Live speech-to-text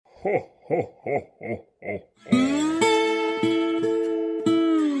Ho, ho, ho, ho, ho, ho.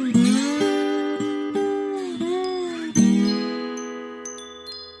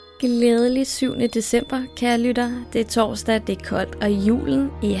 Glædelig 7. december, kære lytter. Det er torsdag, det er koldt, og julen,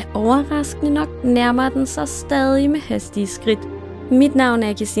 ja, overraskende nok, nærmer den sig stadig med hastige skridt. Mit navn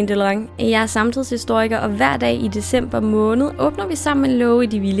er Christine Delong, jeg er samtidshistoriker, og hver dag i december måned åbner vi sammen en låge i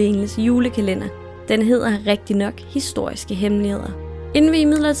De Vilde Engles julekalender. Den hedder rigtig nok Historiske Hemmeligheder. Inden vi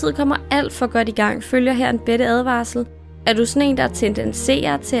imidlertid kommer alt for godt i gang, følger her en bedre advarsel. Er du sådan en, der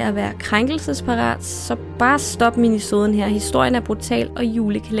tendenserer til at være krænkelsesparat, så bare stop minisoden her. Historien er brutal, og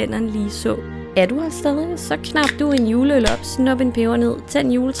julekalenderen lige så. Er du her stadig, så knap du en juleøl op, snop en peber ned,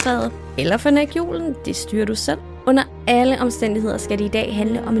 tænd juletræet, eller fornæg julen, det styrer du selv. Under alle omstændigheder skal det i dag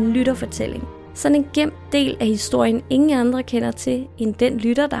handle om en lytterfortælling. Sådan en gemt del af historien, ingen andre kender til, end den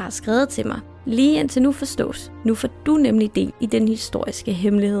lytter, der har skrevet til mig. Lige indtil nu forstås. Nu får du nemlig del i den historiske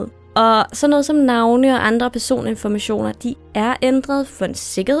hemmelighed. Og sådan noget som navne og andre personinformationer, de er ændret for en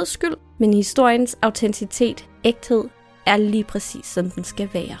sikkerheds skyld, men historiens autenticitet, ægthed, er lige præcis som den skal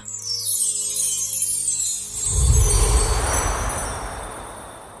være.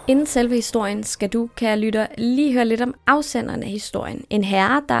 Inden selve historien skal du, kære lytter, lige høre lidt om afsenderen af historien. En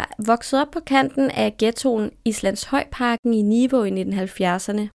herre, der voksede op på kanten af ghettoen Islandshøjparken i Nivå i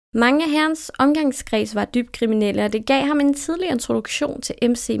 1970'erne. Mange af herrens omgangskreds var dybt kriminelle, og det gav ham en tidlig introduktion til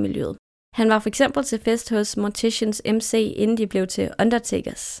MC-miljøet. Han var for eksempel til fest hos Morticians MC, inden de blev til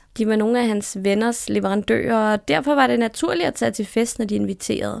Undertakers. De var nogle af hans venners leverandører, og derfor var det naturligt at tage til fest, når de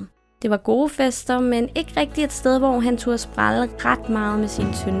inviterede. Det var gode fester, men ikke rigtig et sted, hvor han turde sprælle ret meget med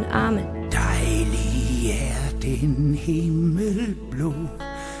sine tynde arme. Dejlig er den himmelblå,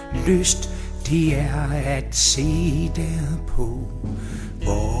 lyst det er at se derpå,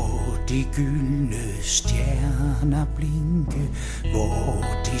 hvor de gyldne stjerner blinke, hvor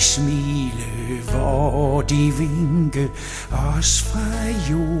de smile, hvor de vinke, os fra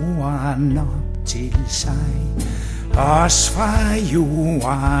jorden op til sig, os fra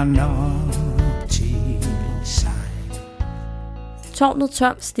jorden op til sig. Tårnet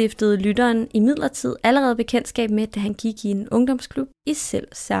Tom stiftede lytteren imidlertid allerede bekendtskab med, da han gik i en ungdomsklub i selv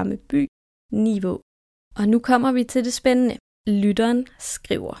samme by, Nivå. Og nu kommer vi til det spændende. Lytteren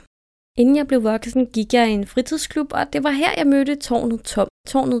skriver: Inden jeg blev voksen, gik jeg i en fritidsklub, og det var her, jeg mødte Tårnet Tom.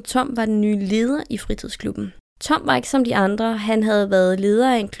 Tårnet Tom var den nye leder i fritidsklubben. Tom var ikke som de andre. Han havde været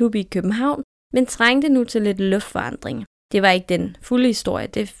leder af en klub i København, men trængte nu til lidt luftforandring. Det var ikke den fulde historie,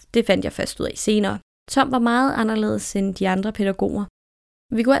 det fandt jeg først ud af senere. Tom var meget anderledes end de andre pædagoger.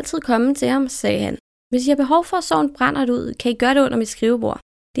 Vi kunne altid komme til ham, sagde han. Hvis I har behov for at sove en brændert ud, kan I gøre det under mit skrivebord.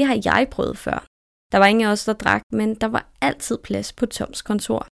 Det har jeg prøvet før. Der var ingen af os, der drak, men der var altid plads på Toms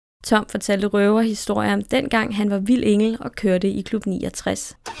kontor. Tom fortalte røverhistorier om dengang han var vild engel og kørte i klub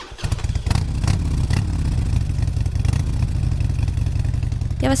 69.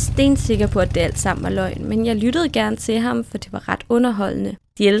 Jeg var stensikker på, at det alt sammen var løgn, men jeg lyttede gerne til ham, for det var ret underholdende.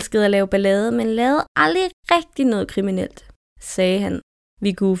 De elskede at lave ballade, men lavede aldrig rigtig noget kriminelt, sagde han.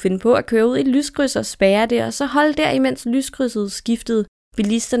 Vi kunne finde på at køre ud i et lyskryds og spærre det, og så holde der, imens lyskrydset skiftede.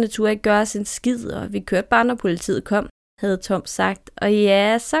 Bilisterne turde ikke gøre os en skid, og vi kørte bare, når politiet kom, havde Tom sagt. Og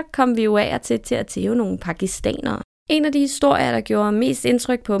ja, så kom vi jo af og til at tæve nogle pakistanere. En af de historier, der gjorde mest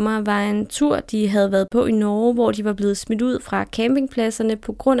indtryk på mig, var en tur, de havde været på i Norge, hvor de var blevet smidt ud fra campingpladserne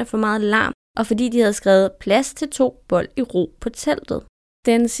på grund af for meget larm, og fordi de havde skrevet plads til 2 bold i ro på teltet.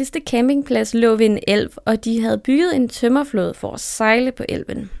 Den sidste campingplads lå ved en elv, og de havde bygget en tømmerflåde for at sejle på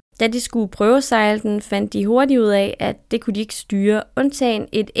elven. Da de skulle prøve at sejle den, fandt de hurtigt ud af, at det kunne de ikke styre, undtagen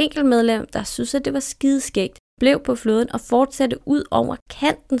et enkelt medlem, der syntes, at det var skideskægt, blev på floden og fortsatte ud over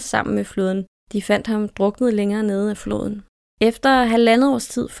kanten sammen med floden. De fandt ham druknet længere nede af floden. Efter 1,5 års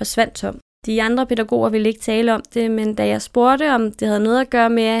tid forsvandt Tom. De andre pædagoger ville ikke tale om det, men da jeg spurgte, om det havde noget at gøre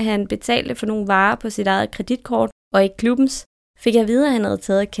med, at han betalte for nogle varer på sit eget kreditkort og ikke klubbens, fik jeg videre, at han havde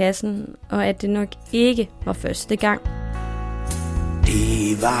taget kassen, og at det nok ikke var første gang.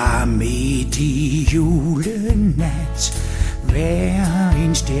 Det var midt i julenat, hver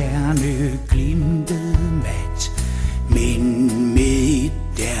en stjerne glimtede mat, men midt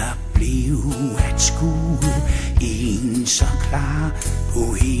der blev at skue en så klar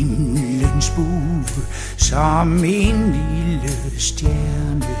på himlens bue, som en lille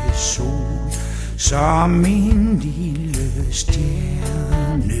stjernesol, som en lille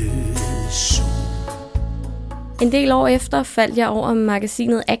stjernesol. En del år efter faldt jeg over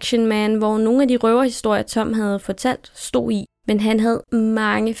magasinet Action Man, hvor nogle af de røverhistorier, Tom havde fortalt, stod i. Men han havde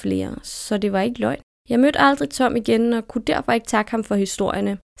mange flere, så det var ikke løgn. Jeg mødte aldrig Tom igen og kunne derfor ikke takke ham for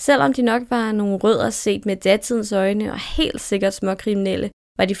historierne. Selvom de nok var nogle rødder set med datidens øjne og helt sikkert småkriminelle,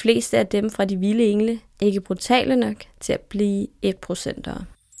 var de fleste af dem fra de vilde engle ikke brutale nok til at blive 1%'ere.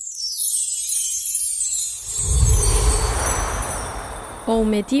 Og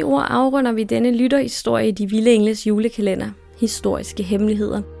med de ord afrunder vi denne lytterhistorie i de vilde engles julekalender. Historiske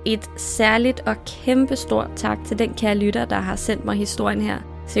hemmeligheder. Et særligt og kæmpestort tak til den kære lytter, der har sendt mig historien her.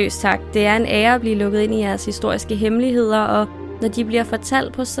 Seriøst tak. Det er en ære at blive lukket ind i jeres historiske hemmeligheder, og når de bliver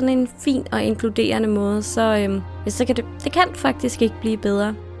fortalt på sådan en fin og inkluderende måde, så kan det kan faktisk ikke blive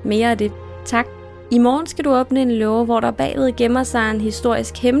bedre. Mere af det. Tak. I morgen skal du åbne en låge, hvor der bagved gemmer sig en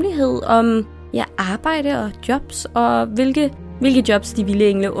historisk hemmelighed om arbejde og jobs, og hvilke jobs de vilde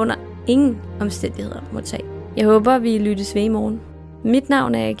engle under ingen omstændigheder må tage. Jeg håber, vi lyttes ved i morgen. Mit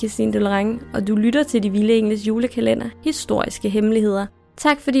navn er Christine Delrang, og du lytter til de vilde engles julekalender, Historiske Hemmeligheder.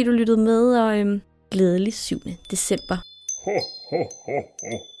 Tak fordi du lyttede med, og glædelig 7. december. Ho, ho, ho,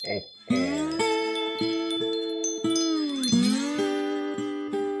 ho, ho.